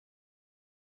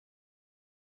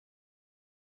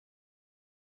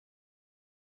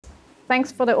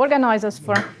thanks for the organizers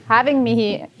for having me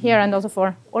here and also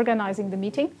for organizing the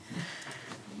meeting.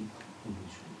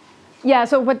 Yeah,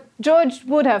 so what George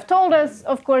would have told us,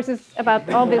 of course, is about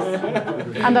all this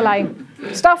underlying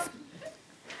stuff.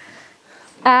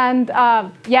 And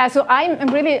yeah, so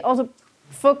I'm really also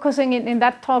focusing in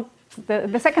that talk,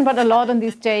 the second part, a lot on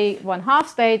these J1/2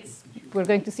 states. We're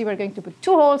going to see we're going to put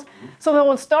 2 holes. So the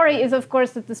whole story is, of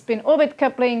course, that the spin-orbit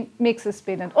coupling mixes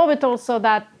spin and orbital so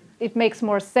that it makes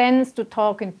more sense to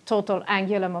talk in total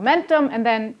angular momentum. And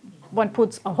then one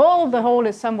puts a hole. The hole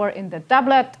is somewhere in the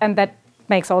doublet, and that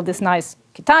makes all this nice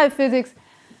Kitaev physics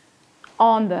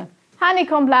on the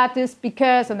honeycomb lattice,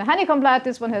 because on the honeycomb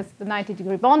lattice one has the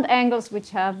 90-degree bond angles,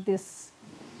 which have this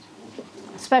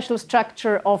special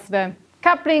structure of the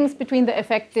couplings between the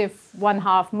effective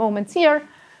 1/2 moments here,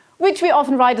 which we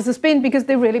often write as a spin because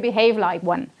they really behave like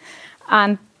one.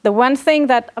 And the one thing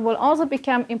that will also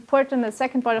become important in the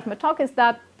second part of my talk is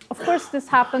that, of course, this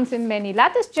happens in many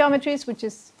lattice geometries, which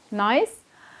is nice.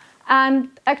 And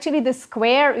actually, the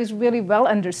square is really well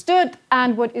understood.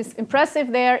 And what is impressive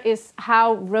there is how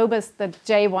robust the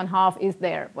J1/2 is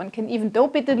there. One can even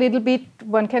dope it a little bit.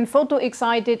 One can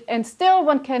photo-excite it. And still,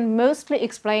 one can mostly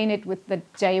explain it with the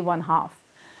J1/2.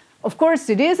 Of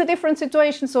course, it is a different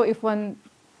situation. So if one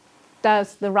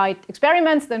does the right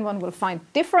experiments, then one will find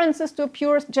differences to a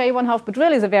pure J1/2. But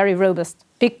really, it's a very robust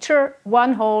picture,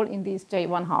 one hole in these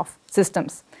J1/2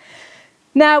 systems.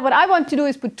 Now, what I want to do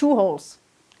is put 2 holes.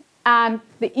 And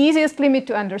the easiest limit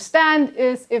to understand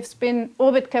is if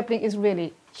spin-orbit coupling is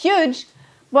really huge,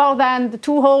 well, then the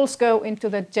 2 holes go into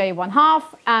the J1/2,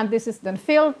 and this is then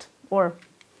filled, or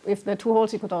if the 2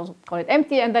 holes, you could also call it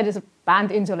empty, and that is a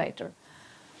band insulator.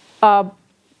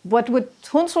 What would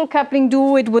Hunsrück coupling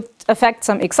do? It would affect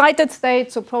some excited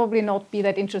state, so probably not be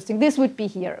that interesting. This would be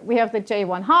here. We have the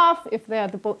J1/2. If there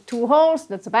are the 2 holes,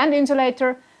 that's a band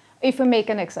insulator. If we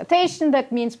make an excitation,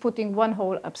 that means putting 1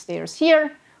 hole upstairs here.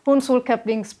 Hunsrück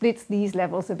coupling splits these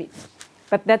levels a bit.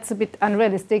 But that's a bit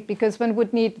unrealistic because one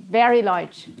would need very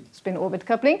large spin-orbit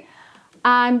coupling.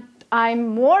 And I'm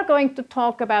more going to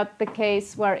talk about the case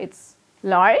where it's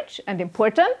large and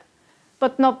important,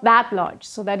 but not that large,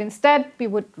 so that instead we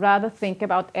would rather think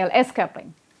about LS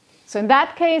coupling. So in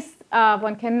that case,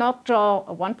 one cannot draw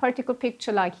a one-particle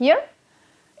picture like here.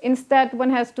 Instead, one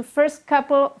has to first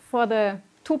couple for the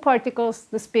 2 particles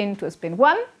the spin to a spin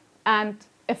 1, and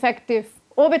effective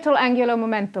orbital angular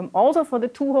momentum also for the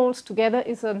 2 holes together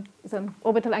is an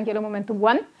orbital angular momentum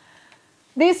 1.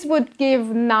 This would give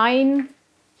 9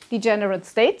 degenerate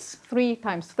states, 3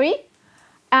 times 3.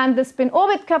 And the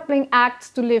spin-orbit coupling acts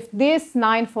to lift this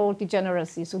 9-fold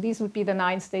degeneracy. So these would be the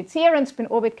 9 states here, and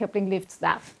spin-orbit coupling lifts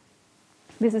that.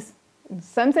 This is, in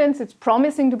some sense, it's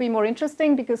promising to be more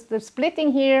interesting because the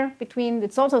splitting here between,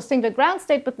 it's also a singlet ground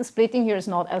state, but the splitting here is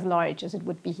not as large as it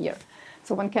would be here.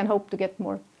 So one can hope to get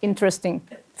more interesting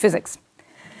physics.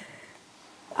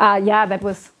 Yeah, that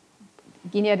was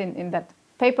Giniad in that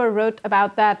paper wrote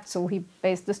about that. So he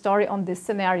based the story on this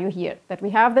scenario here, that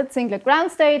we have that singlet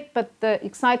ground state, but the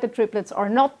excited triplets are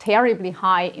not terribly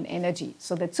high in energy.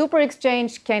 So that super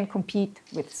exchange can compete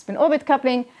with spin-orbit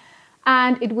coupling,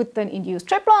 and it would then induce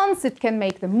triplons. It can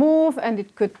make them move, and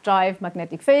it could drive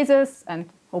magnetic phases, and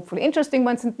hopefully interesting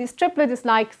ones. And this triplet is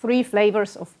like 3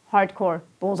 flavors of hardcore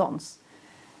bosons.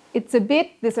 It's a bit,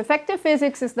 this effective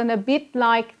physics is then a bit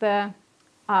like the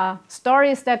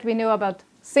stories that we know about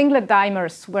singlet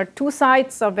dimers, where 2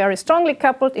 sides are very strongly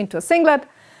coupled into a singlet,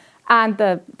 and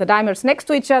the dimers next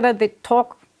to each other, they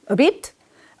talk a bit,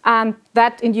 and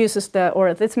that induces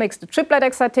this makes the triplet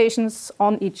excitations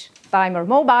on each dimer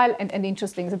mobile, and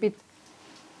interesting. It's a bit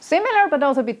similar, but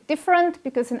also a bit different,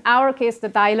 because in our case, the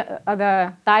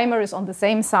dimer is on the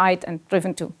same side and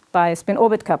driven by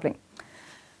spin-orbit coupling.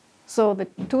 So the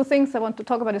 2 things I want to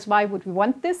talk about is why would we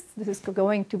want this? This is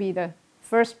going to be the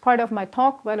first part of my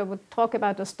talk, where I would talk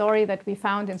about a story that we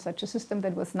found in such a system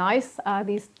that was nice.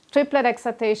 These triplet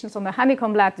excitations on the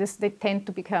honeycomb lattice, they tend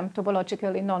to become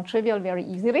topologically non-trivial very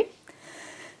easily.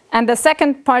 And the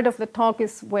second part of the talk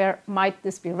is where might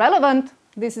this be relevant?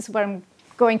 This is where I'm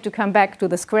going to come back to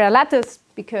the square lattice,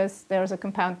 because there's a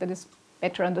compound that is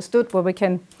better understood, where we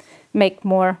can make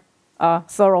more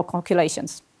thorough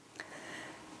calculations.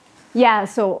 Yeah,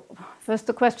 so first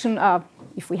the question,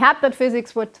 if we had that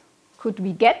physics, what could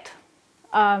we get?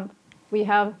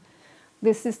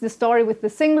 This is the story with the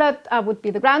singlet, would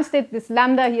be the ground state. This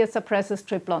lambda here suppresses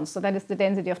triplons. So that is the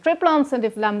density of triplons. And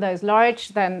if lambda is large,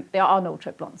 then there are no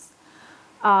triplons.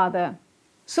 The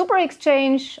super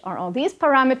exchange are all these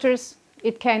parameters.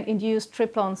 It can induce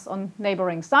triplons on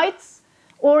neighboring sites,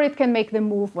 or it can make them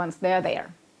move once they're there.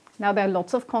 Now, there are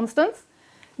lots of constants.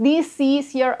 These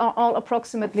C's here are all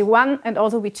approximately 1, and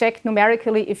also we checked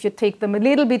numerically if you take them a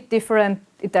little bit different,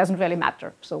 it doesn't really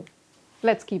matter. So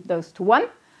let's keep those to 1.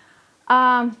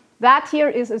 That here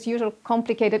is, as usual,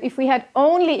 complicated. If we had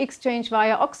only exchange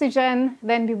via oxygen,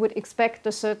 then we would expect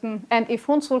a certain, and if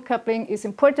Hounslow coupling is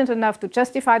important enough to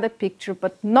justify that picture,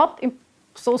 but not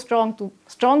so strong to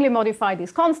strongly modify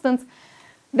these constants,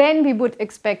 then we would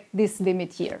expect this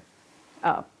limit here,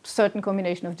 a certain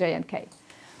combination of J and K.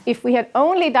 If we had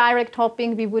only direct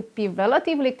hopping, we would be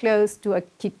relatively close to a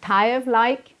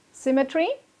Kitaev-like symmetry,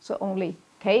 so only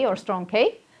K or strong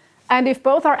K. And if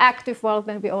both are active, well,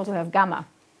 then we also have gamma.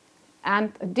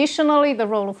 And additionally, the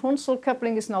role of Hounslow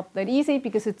coupling is not that easy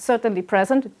because it's certainly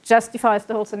present. It justifies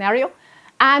the whole scenario.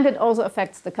 And it also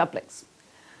affects the couplings.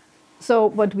 So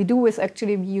what we do is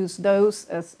actually we use those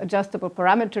as adjustable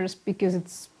parameters because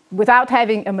it's, without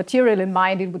having a material in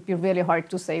mind, it would be really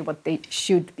hard to say what they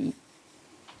should be.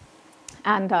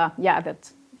 And yeah,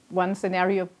 that's one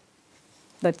scenario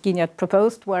that Guignard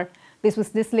proposed where this was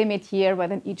this limit here where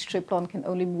then each triplon can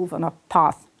only move on a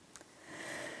path.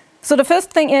 So the first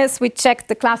thing is we check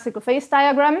the classical phase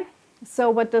diagram.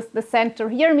 So what does the center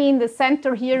here mean? The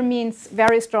center here means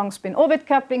very strong spin-orbit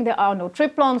coupling. There are no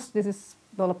triplons. This is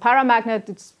well, a paramagnet.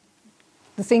 It's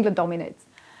the singlet dominates.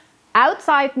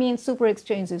 Outside means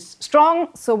superexchange is strong.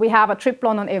 So we have a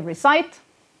triplon on every side.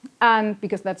 And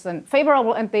because that's then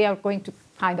favorable, and they are going to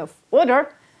kind of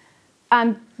order.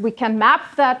 And we can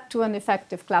map that to an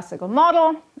effective classical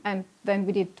model. And then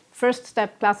we did first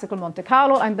step classical Monte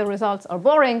Carlo, and the results are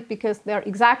boring because they're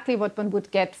exactly what one would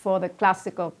get for the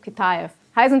classical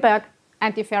Kitaev-Heisenberg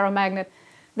antiferromagnet.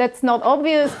 That's not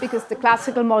obvious because the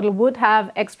classical model would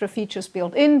have extra features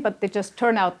built in, but they just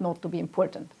turn out not to be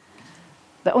important.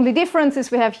 The only difference is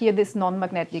we have here this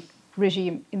non-magnetic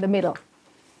regime in the middle.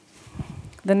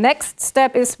 The next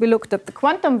step is we looked at the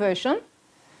quantum version.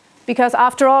 Because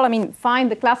after all, I mean, fine,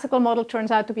 the classical model turns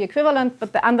out to be equivalent,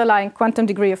 but the underlying quantum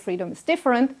degree of freedom is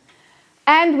different.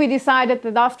 And we decided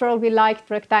that after all, we liked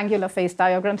rectangular phase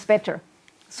diagrams better.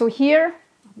 So here,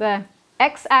 the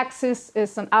x-axis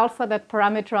is an alpha that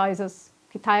parameterizes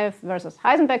Kitaev versus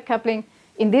Heisenberg coupling.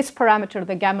 In this parameter,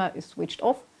 the gamma is switched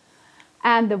off.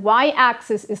 And the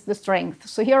y-axis is the strength.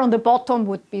 So here on the bottom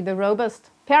would be the robust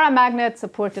paramagnet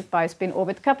supported by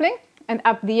spin-orbit coupling. And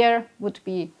up there would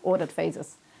be ordered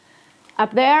phases.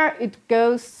 Up there, it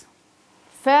goes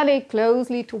fairly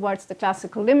closely towards the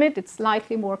classical limit. It's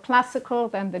slightly more classical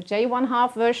than the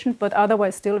J1/2 version, but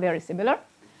otherwise still very similar.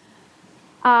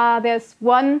 There's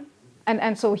one,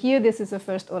 and so here this is a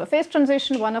first order phase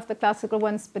transition, one of the classical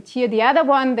ones, but here the other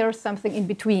one, there's something in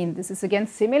between. This is again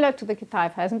similar to the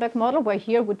Kitaev-Heisenberg model, where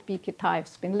here would be Kitaev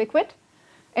spin liquid.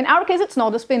 In our case, it's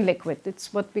not a spin liquid.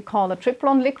 It's what we call a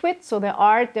triplon liquid. So there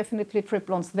are definitely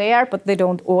triplons there, but they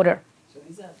don't order. So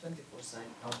these are 24-side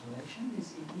calculation,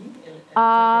 this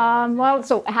ED? Well,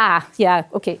 so, yeah,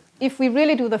 okay. If we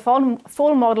really do the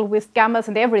full model with gammas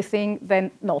and everything,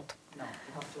 then not. No,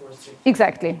 you have to restrict.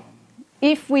 Exactly.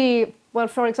 If we, well,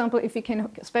 for example, if we can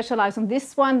specialize on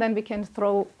this one, then we can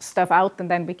throw stuff out and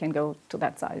then we can go to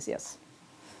that size, yes.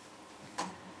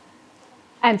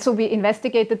 And so we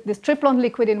investigated this triplon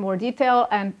liquid in more detail,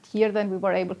 and here then we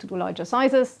were able to do larger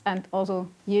sizes, and also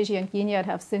Yeji and Guignard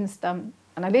have since done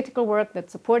analytical work that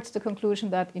supports the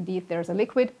conclusion that indeed there's a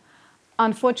liquid.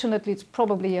 Unfortunately, it's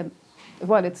probably,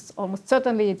 well, it's almost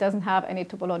certainly it doesn't have any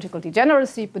topological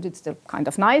degeneracy, but it's still kind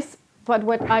of nice. But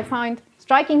what I find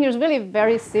striking here is really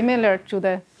very similar to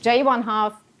the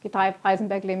J1/2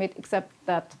 Kitaev-Heisenberg limit, except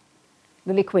that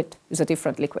the liquid is a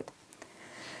different liquid.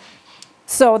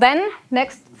 So then,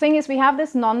 next thing is we have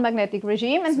this non-magnetic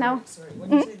regime, and now... Sorry,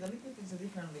 when you say the liquid is a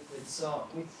different liquid, so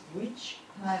with which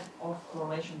type of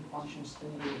correlation functions do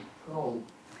you probe?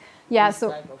 Yeah, this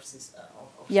so... type of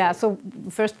yeah, so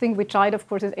the first thing we tried, of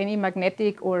course, is any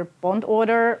magnetic or bond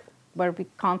order, where we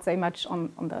can't say much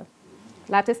on the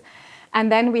lattice.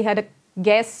 And then we had a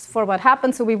guess for what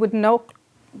happens, so we would know...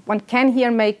 One can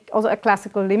here make also a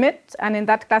classical limit, and in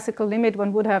that classical limit,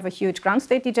 one would have a huge ground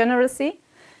state degeneracy.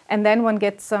 And then one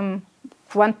gets some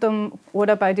quantum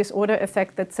order by disorder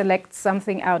effect that selects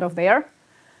something out of there.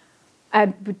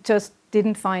 And we just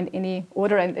didn't find any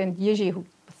order. And Yeji, who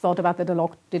thought about that a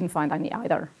lot, didn't find any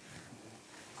either.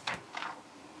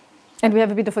 And we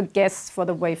have a bit of a guess for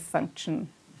the wave function.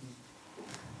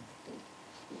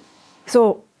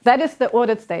 So that is the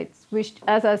ordered states, which,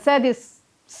 as I said, is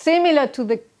similar to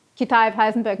the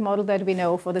Kitaev-Heisenberg model that we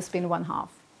know for the spin 1/2.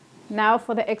 Now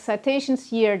for the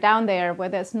excitations here down there where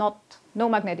there's no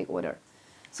magnetic order.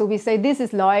 So we say this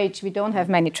is large, we don't have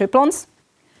many triplons.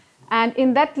 And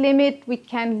in that limit, we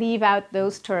can leave out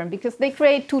those terms because they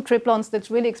create two triplons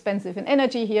that's really expensive in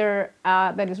energy here.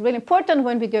 That is really important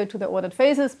when we go to the ordered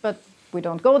phases, but we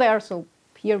don't go there, so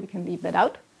here we can leave that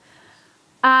out.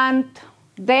 And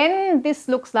then this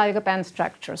looks like a band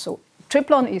structure. So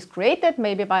triplon is created,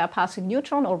 maybe by a passing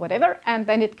neutron or whatever, and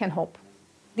then it can hop.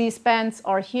 These bands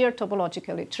are here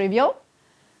topologically trivial.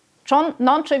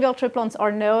 Non-trivial triplons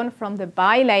are known from the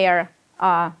bilayer,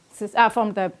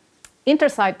 from the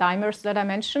intersite dimers that I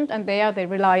mentioned, and there they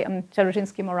rely on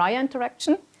Dzerzhinsky-Moraya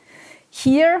interaction.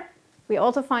 Here, we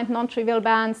also find non-trivial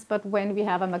bands, but when we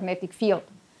have a magnetic field.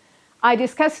 I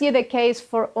discuss here the case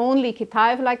for only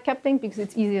Kitaev-like coupling because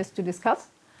it's easiest to discuss.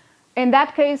 In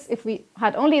that case, if we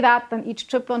had only that, then each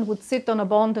triplon would sit on a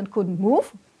bond and couldn't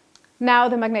move. Now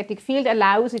the magnetic field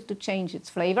allows it to change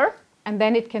its flavor, and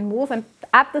then it can move, and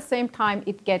at the same time,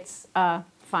 it gets a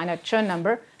finite Chern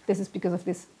number. This is because of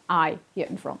this I here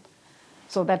in front.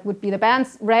 So that would be the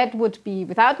bands. Red would be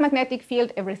without magnetic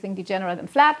field, everything degenerate and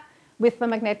flat. With the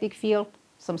magnetic field,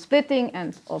 some splitting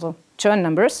and also Chern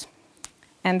numbers.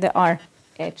 And there are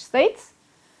edge states.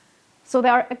 So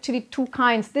there are actually two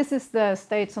kinds. This is the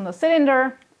states on the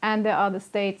cylinder, and there are the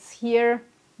states here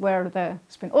where the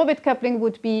spin-orbit coupling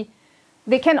would be.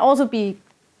 They can also be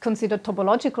considered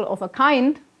topological of a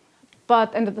kind,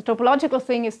 and the topological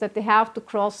thing is that they have to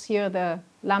cross here the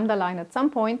lambda line at some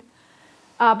point,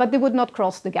 but they would not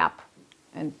cross the gap.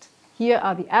 And here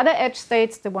are the other edge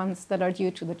states, the ones that are due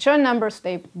to the Chern numbers,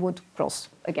 they would cross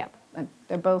a gap. And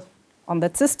they're both on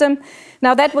that system.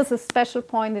 Now that was a special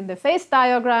point in the phase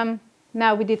diagram.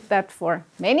 Now we did that for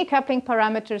many coupling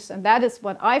parameters, and that is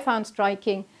what I found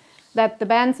striking, that the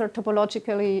bands are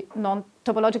topologically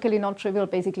non-trivial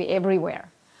basically everywhere.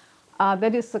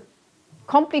 That is a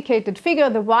complicated figure.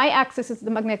 The y-axis is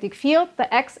the magnetic field,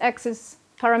 the x-axis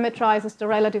parameterizes the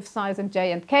relative size in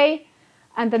J and K,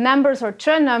 and the numbers are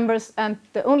Chern numbers, and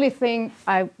the only thing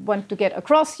I want to get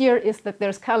across here is that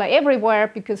there's color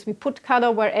everywhere because we put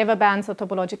color wherever bands are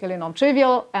topologically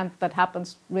non-trivial, and that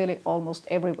happens really almost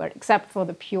everywhere except for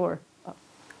the pure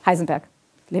Heisenberg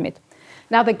limit.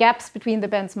 Now the gaps between the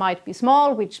bands might be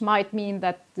small, which might mean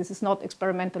that this is not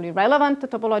experimentally relevant to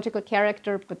topological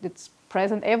character, but it's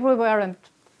present everywhere and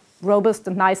robust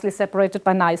and nicely separated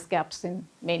by nice gaps in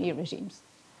many regimes.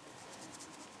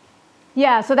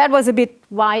 Yeah, so that was a bit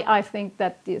why I think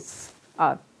that this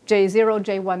J0,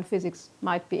 J1 physics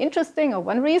might be interesting, or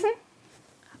one reason.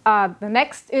 The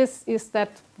next is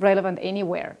that relevant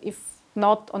anywhere? If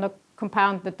not on a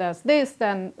compound that does this,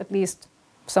 then at least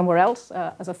somewhere else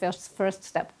as a first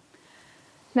step.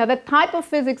 Now, that type of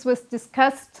physics was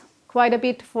discussed quite a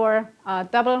bit for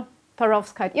double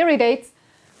perovskite iridates.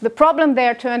 The problem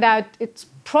there turned out it's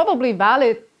probably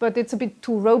valid, but it's a bit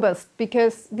too robust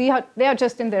because they are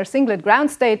just in their singlet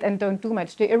ground state and don't do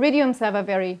much. The iridiums have a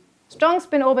very strong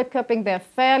spin-orbit coupling. They're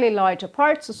fairly large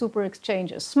apart, so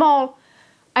super-exchange is small,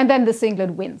 and then the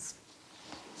singlet wins.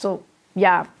 So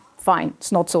yeah, fine,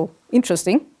 it's not so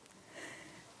interesting.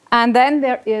 And then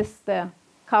there is the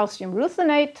calcium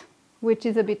ruthenate, which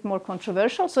is a bit more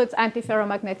controversial. So it's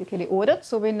antiferromagnetically ordered,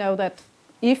 so we know that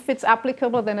if it's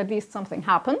applicable, then at least something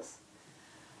happens.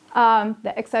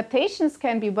 The excitations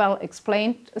can be well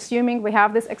explained, assuming we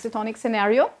have this excitonic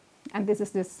scenario. And this is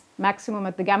this maximum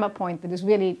at the gamma point that is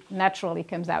really naturally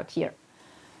comes out here.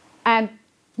 And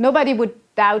nobody would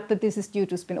doubt that this is due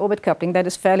to spin-orbit coupling. That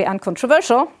is fairly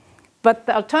uncontroversial. But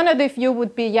the alternative view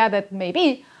would be, yeah, that may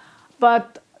be.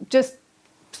 But just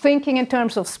thinking in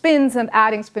terms of spins and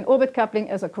adding spin-orbit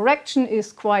coupling as a correction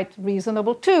is quite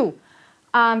reasonable too.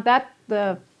 And that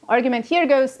the argument here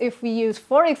goes, if we use,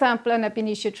 for example, an ab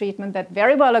initio treatment that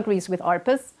very well agrees with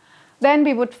ARPAS, then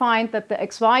we would find that the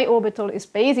xy orbital is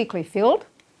basically filled.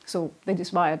 So that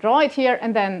is why I draw it here.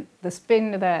 And then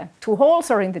the two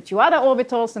holes are in the two other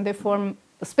orbitals, and they form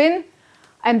a spin.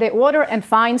 And they order and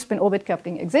find spin-orbit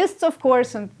coupling exists, of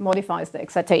course, and modifies the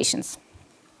excitations.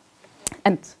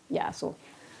 And yeah, so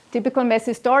typical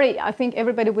messy story. I think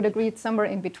everybody would agree it's somewhere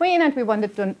in between, and we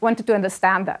wanted to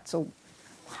understand that. So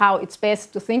how it's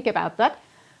best to think about that,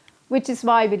 which is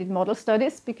why we did model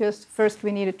studies, because first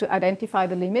we needed to identify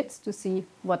the limits to see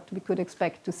what we could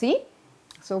expect to see.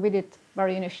 So we did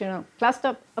variational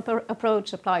cluster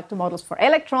approach applied to models for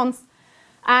electrons,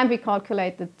 and we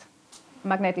calculated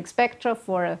magnetic spectra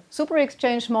for a super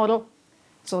exchange model.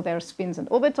 So there are spins and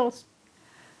orbitals.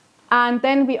 And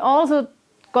then we also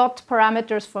got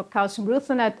parameters for calcium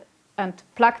ruthenate and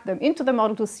plugged them into the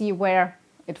model to see where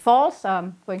it falls.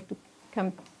 I'm going to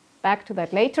come back to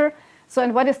that later. So,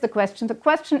 and what is the question? The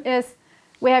question is,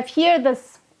 we have here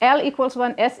this L equals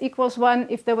 1, S equals 1.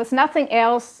 If there was nothing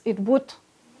else, it would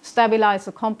stabilize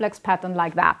a complex pattern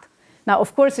like that. Now,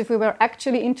 of course, if we were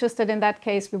actually interested in that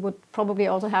case, we would probably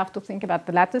also have to think about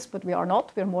the lattice, but we are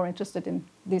not. We're more interested in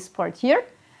this part here.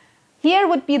 Here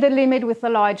would be the limit with the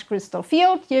large crystal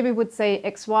field. Here we would say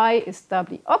xy is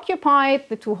doubly occupied.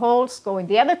 The two holes go in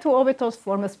the other two orbitals,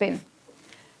 form a spin.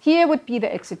 Here would be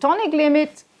the excitonic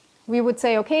limit. We would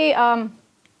say, okay,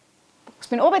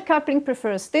 spin-orbit coupling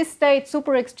prefers this state.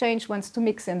 Super exchange wants to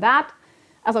mix in that.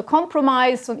 As a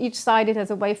compromise, on each side it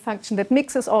has a wave function that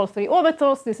mixes all three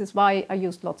orbitals. This is why I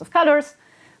used lots of colors,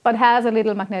 but has a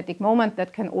little magnetic moment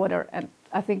that can order. And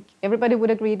I think everybody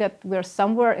would agree that we're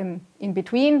somewhere in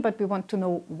between, but we want to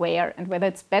know where and whether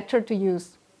it's better to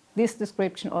use this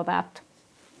description or that.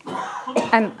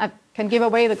 And I can give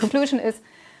away the conclusion is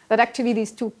that actually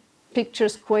these two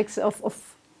pictures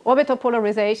of orbital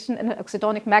polarization and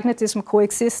excitonic magnetism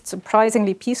coexist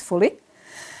surprisingly peacefully.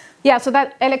 Yeah, so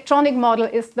that electronic model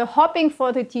is the hopping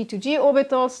for the T to G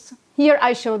orbitals. Here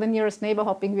I show the nearest neighbor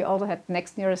hopping. We also had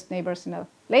next nearest neighbors in a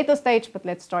later stage, but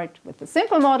let's start with the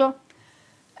simple model.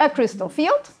 A crystal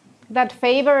field that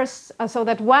favors, so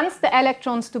that wants the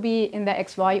electrons to be in the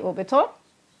XY orbital,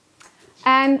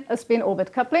 and a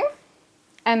spin-orbit coupling,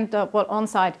 and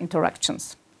on-site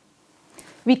interactions.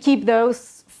 We keep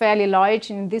those fairly large.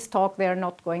 In this talk, they're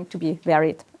not going to be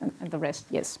varied, and the rest,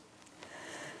 yes.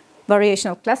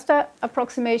 Variational cluster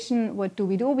approximation, what do?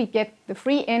 We get the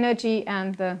free energy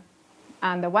and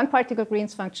the one particle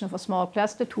Green's function of a small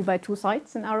cluster, 2 by 2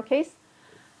 sites in our case.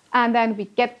 And then we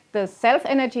get the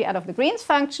self-energy out of the Green's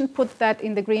function, put that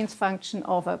in the Green's function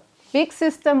of a big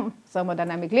system,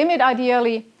 thermodynamic limit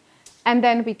ideally, and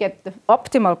then we get the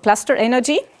optimal cluster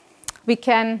energy. We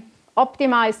can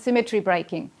optimize symmetry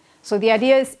breaking. So the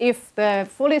idea is if the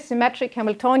fully symmetric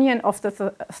Hamiltonian of the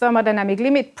thermodynamic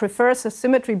limit prefers a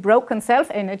symmetry broken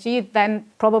self-energy, then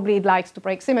probably it likes to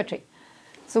break symmetry.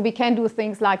 So we can do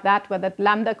things like that, where that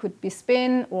lambda could be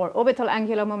spin or orbital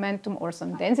angular momentum or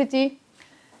some density,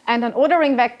 and an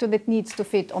ordering vector that needs to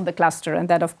fit on the cluster. And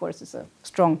that, of course, is a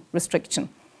strong restriction.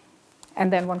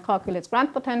 And then one calculates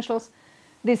ground potentials.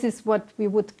 This is what we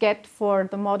would get for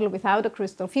the model without a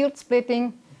crystal field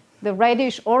splitting. The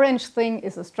reddish-orange thing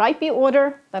is a stripy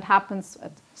order that happens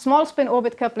at small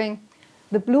spin-orbit coupling.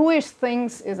 The bluish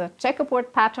things is a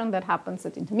checkerboard pattern that happens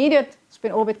at intermediate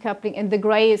spin-orbit coupling. And the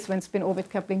gray is when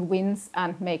spin-orbit coupling wins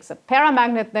and makes a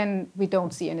paramagnet. Then we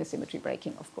don't see any symmetry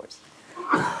breaking, of course.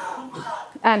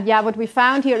 And yeah, what we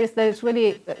found here is that it's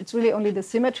really only the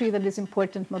symmetry that is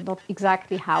important, but not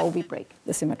exactly how we break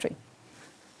the symmetry.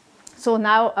 So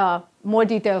now more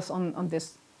details on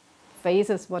this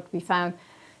phases, what we found.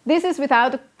 This is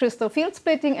without a crystal field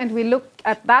splitting, and we look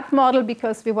at that model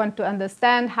because we want to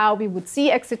understand how we would see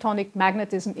excitonic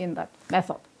magnetism in that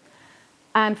method.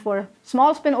 And for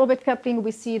small spin-orbit coupling,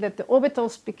 we see that the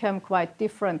orbitals become quite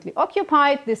differently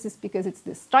occupied. This is because it's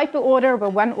this stripy order where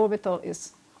one orbital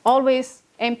is always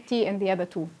empty and the other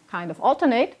two kind of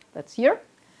alternate. That's here.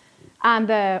 And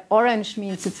the orange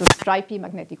means it's a stripy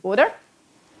magnetic order.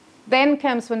 Then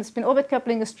comes when spin-orbit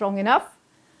coupling is strong enough.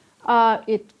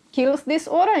 It kills this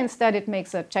order. Instead, it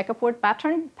makes a checkerboard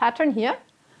pattern here.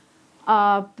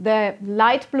 The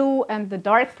light blue and the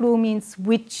dark blue means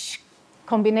which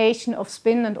combination of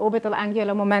spin and orbital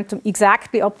angular momentum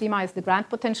exactly optimize the ground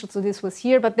potential. So this was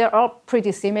here, but they're all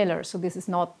pretty similar. So this is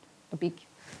not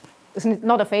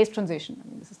a phase transition. I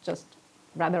mean, this is just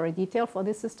rather a detail for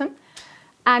this system.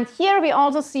 And here we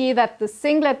also see that the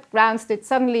singlet ground state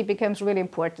suddenly becomes really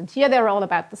important. Here they're all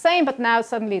about the same, but now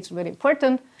suddenly it's really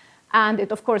important. And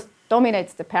it, of course,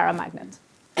 dominates the paramagnet.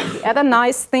 The other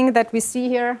nice thing that we see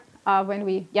here,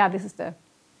 this is the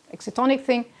excitonic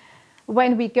thing.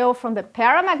 When we go from the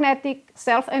paramagnetic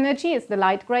self-energy, it's the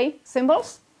light gray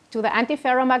symbols, to the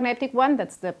antiferromagnetic one,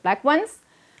 that's the black ones,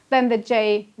 then the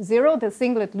J0, the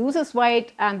singlet, loses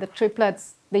weight, and the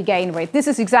triplets, they gain weight. This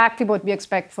is exactly what we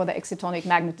expect for the excitonic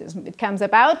magnetism. It comes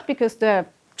about because the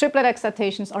triplet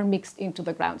excitations are mixed into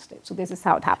the ground state. So this is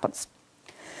how it happens.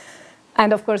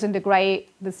 And of course, in the gray,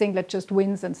 the singlet just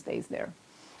wins and stays there.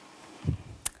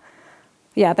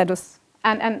 Yeah, that was,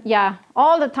 and yeah,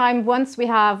 all the time, once we've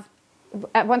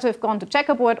gone to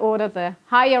checkerboard order, the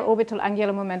higher orbital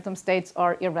angular momentum states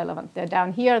are irrelevant. They're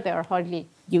down here, they are hardly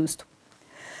used.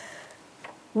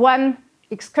 One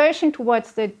excursion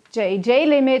towards the JJ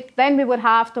limit, then we would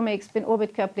have to make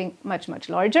spin-orbit coupling much, much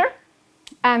larger.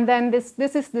 And then this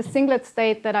is the singlet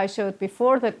state that I showed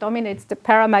before that dominates the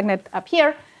paramagnet up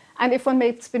here. And if one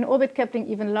makes spin-orbit coupling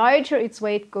even larger, its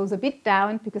weight goes a bit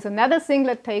down because another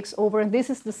singlet takes over. And this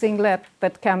is the singlet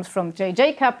that comes from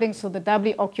JJ coupling, so the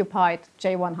doubly occupied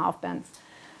J1 half bands.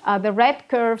 The red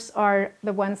curves are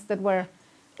the ones that were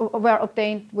were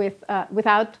obtained with,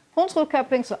 without Hund's rule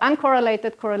coupling, so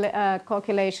uncorrelated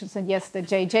calculations. And yes, the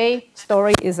JJ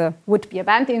story would be a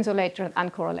band insulator and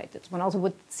uncorrelated. One also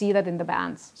would see that in the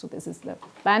bands. So this is the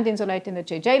band insulator in the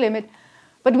JJ limit.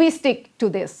 But we stick to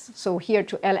this. So here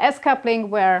to LS coupling,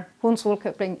 where Hund's rule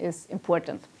coupling is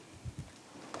important.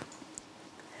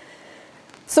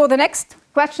 So the next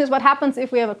question is what happens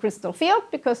if we have a crystal field,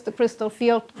 because the crystal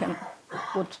field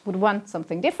would want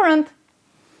something different.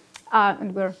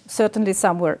 And we're certainly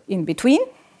somewhere in between.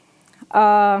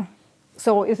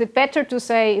 So is it better to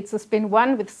say it's a spin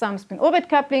 1 with some spin-orbit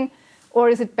coupling, or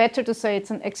is it better to say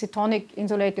it's an excitonic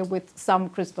insulator with some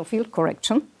crystal field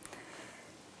correction?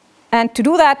 And to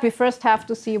do that, we first have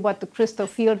to see what the crystal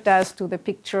field does to the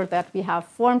picture that we have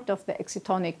formed of the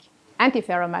excitonic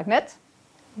antiferromagnet.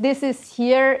 This is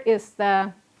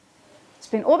the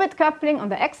spin-orbit coupling on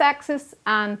the x-axis,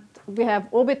 and we have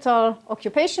orbital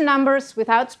occupation numbers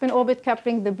without spin-orbit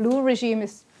coupling. The blue regime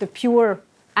is the pure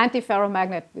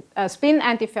antiferromagnet, spin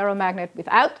antiferromagnet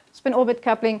without spin-orbit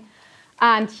coupling.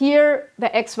 And here, the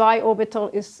xy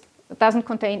orbital doesn't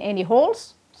contain any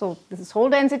holes. So this is hole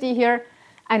density here.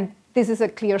 And this is a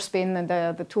clear spin, and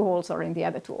the two holes are in the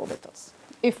other two orbitals.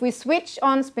 If we switch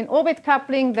on spin-orbit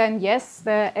coupling, then yes,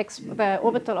 the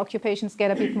orbital occupations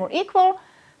get a bit more equal.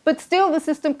 But still, the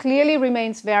system clearly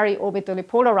remains very orbitally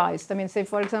polarized. I mean, say,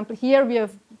 for example, here we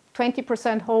have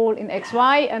 20% hole in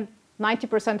xy and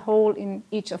 90% hole in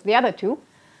each of the other two.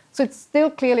 So it's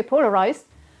still clearly polarized.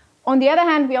 On the other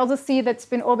hand, we also see that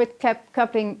spin-orbit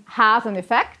coupling has an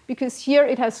effect, because here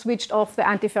it has switched off the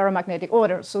antiferromagnetic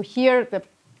order. So here the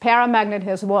paramagnet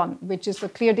has won, which is a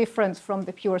clear difference from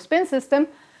the pure spin system.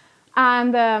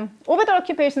 And orbital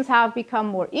occupations have become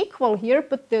more equal here,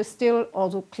 but they're still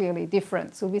also clearly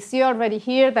different. So we see already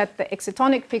here that the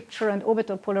excitonic picture and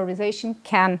orbital polarization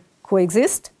can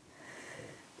coexist.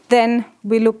 Then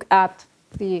we look at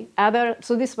the other.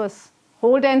 So this was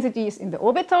hole densities in the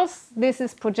orbitals. This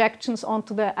is projections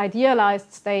onto the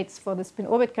idealized states for the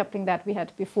spin-orbit coupling that we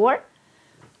had before.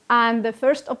 And the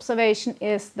first observation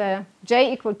is the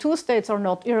J equal 2 states are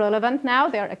not irrelevant now.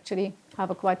 They actually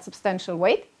have a quite substantial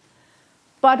weight.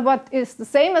 But what is the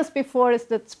same as before is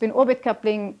that spin-orbit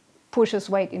coupling pushes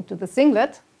weight into the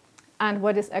singlet. And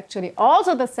what is actually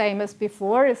also the same as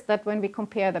before is that when we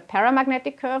compare the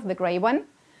paramagnetic curve, the gray one,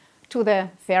 to the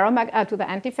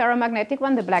antiferromagnetic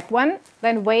one, the black one,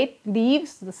 then weight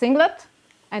leaves the singlet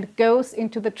and goes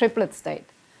into the triplet state.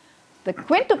 The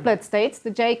quintuplet states, the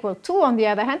J equal 2, on the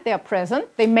other hand, they are present.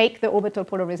 They make the orbital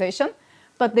polarization,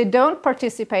 but they don't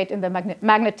participate in the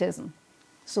magnetism.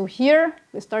 So here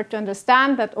we start to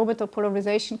understand that orbital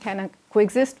polarization can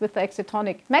coexist with the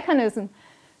excitonic mechanism,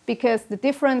 because the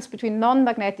difference between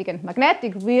non-magnetic and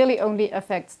magnetic really only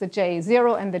affects the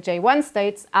J0 and the J1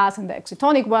 states, as in the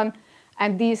excitonic one.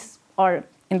 And these are,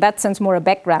 in that sense, more a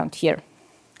background here.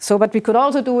 So what we could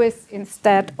also do is,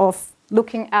 instead of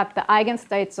looking at the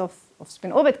eigenstates of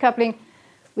spin-orbit coupling,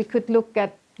 we could look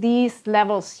at these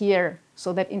levels here,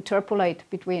 so that interpolate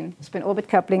between spin-orbit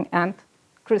coupling and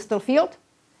crystal field.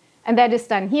 And that is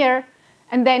done here.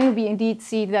 And then we indeed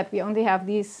see that we only have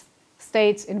these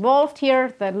states involved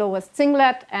here, the lowest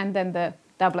singlet and then the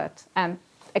doublet. And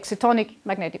excitonic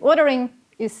magnetic ordering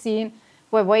is seen,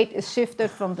 where weight is shifted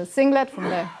from the singlet,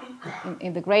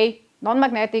 in the gray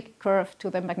non-magnetic curve, to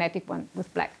the magnetic one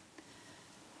with black.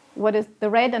 What is the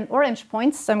red and orange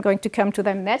points? I'm going to come to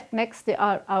them next. They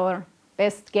are our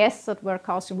best guess at where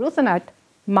calcium ruthenite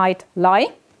might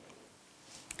lie.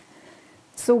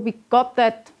 So we got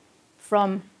that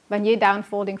from Wannier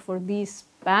downfolding for these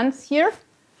bands here.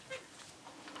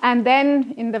 And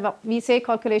then in the VSA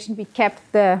calculation, we kept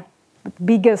the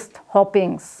biggest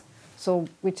hoppings, so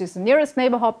which is the nearest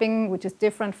neighbor hopping, which is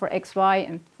different for XY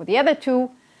and for the other two.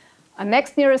 A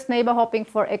next nearest neighbor hopping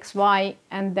for XY,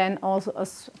 and then also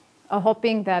a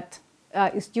hopping that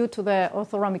is due to the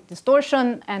orthorhombic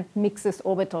distortion and mixes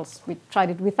orbitals. We tried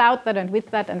it without that and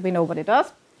with that, and we know what it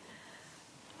does.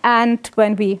 And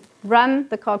when we run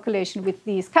the calculation with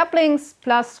these couplings,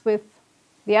 plus with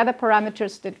the other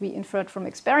parameters that we inferred from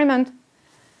experiment,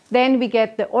 then we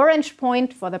get the orange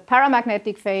point for the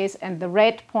paramagnetic phase and the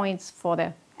red points for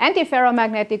the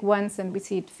antiferromagnetic ones. And we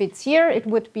see it fits here. It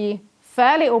would be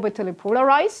fairly orbitally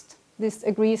polarized. This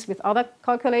agrees with other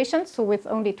calculations, so with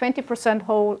only 20%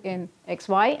 hole in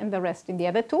XY and the rest in the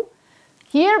other two.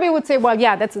 Here we would say, well,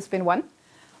 yeah, that's a spin 1.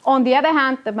 On the other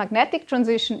hand, the magnetic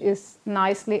transition is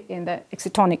nicely in the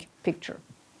excitonic picture.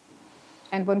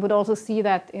 And one would also see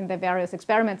that in the various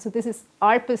experiments. So this is,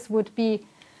 ARPIS would be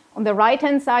On the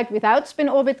right-hand side, without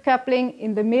spin-orbit coupling.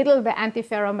 In the middle, the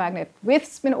antiferromagnet with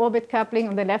spin-orbit coupling.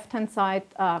 On the left-hand side,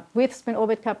 with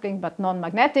spin-orbit coupling, but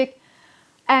non-magnetic.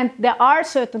 And there are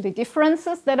certainly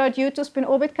differences that are due to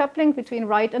spin-orbit coupling between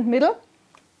right and middle.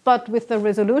 But with the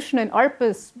resolution in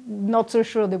ARPAS, not so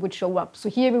sure they would show up. So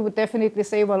here we would definitely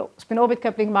say, well, spin-orbit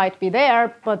coupling might be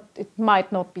there, but it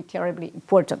might not be terribly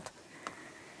important.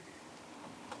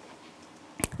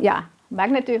 Yeah.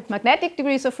 Magnetic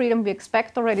degrees of freedom, we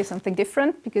expect already something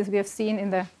different because we have seen in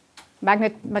the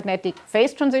magnetic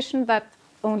phase transition that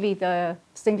only the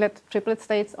singlet triplet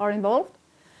states are involved.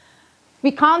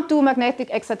 We can't do magnetic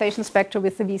excitation spectra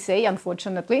with the VCA,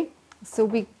 unfortunately. So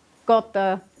we got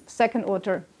the second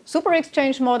order super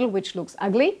exchange model, which looks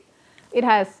ugly. It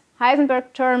has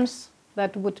Heisenberg terms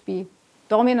that would be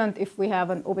dominant if we have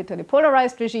an orbitally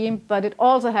polarized regime, but it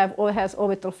also has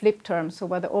orbital flip terms, so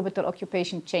where the orbital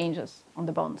occupation changes on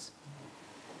the bonds.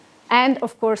 And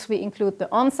of course, we include the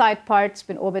on-site part,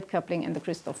 spin-orbit coupling, and the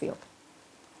crystal field.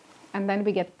 And then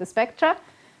we get the spectra.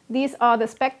 These are the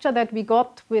spectra that we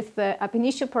got with the ab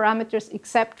initio parameters,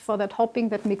 except for that hopping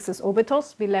that mixes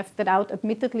orbitals. We left that out,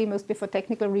 admittedly, mostly for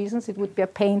technical reasons. It would be a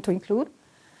pain to include.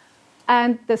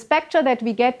 And the spectra that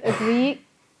we get agree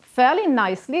fairly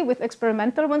nicely with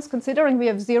experimental ones, considering we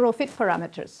have 0 fit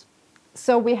parameters.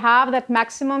 So we have that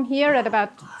maximum here at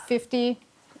about 50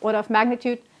 order of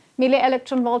magnitude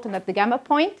milli-electron volt and at the gamma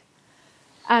point.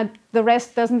 And the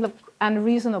rest doesn't look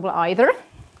unreasonable either.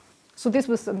 So this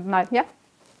was nice, yeah?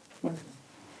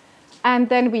 And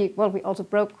then we also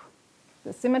broke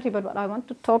the symmetry, but what I want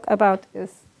to talk about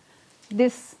is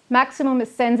this maximum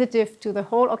is sensitive to the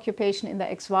whole occupation in the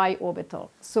XY orbital.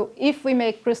 So if we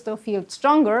make crystal field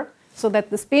stronger so that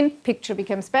the spin picture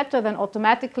becomes better, then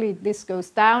automatically this goes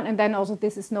down. And then also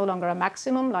this is no longer a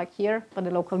maximum like here, but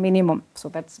a local minimum. So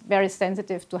that's very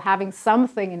sensitive to having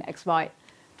something in XY.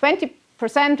 20%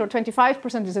 or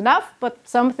 25% is enough, but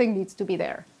something needs to be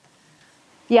there.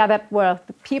 Yeah, that were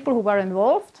the people who were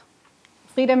involved.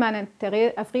 Friedemann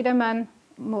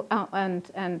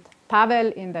and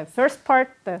Pavel in the first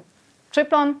part, the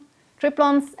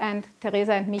triplons, and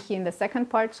Teresa and Michi in the second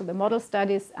part, so the model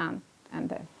studies and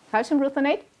the calcium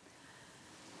ruthenate.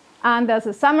 And as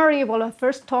a summary, well, I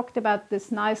first talked about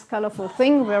this nice colorful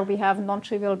thing where we have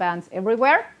non-trivial bands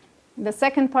everywhere. The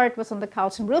second part was on the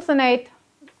calcium ruthenate,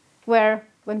 where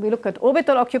when we look at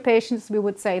orbital occupations, we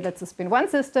would say that's a spin-1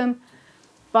 system.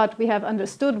 But we have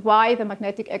understood why the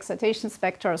magnetic excitation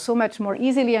spectra are so much more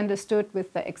easily understood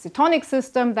with the excitonic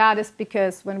system. That is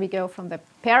because when we go from the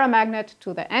paramagnet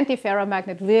to the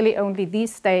antiferromagnet, really only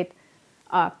these states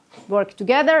work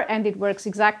together, and it works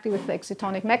exactly with the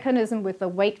excitonic mechanism with the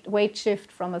weight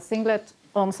shift from a singlet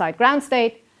on-site ground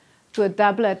state to a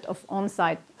doublet of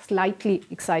on-site slightly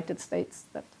excited states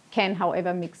that can,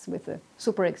 however, mix with the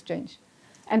super exchange.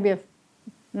 And we have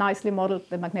nicely modeled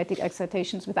the magnetic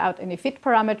excitations without any fit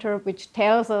parameter, which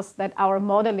tells us that our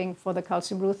modeling for the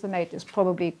calcium ruthenate is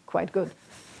probably quite good.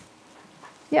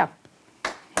 Yeah.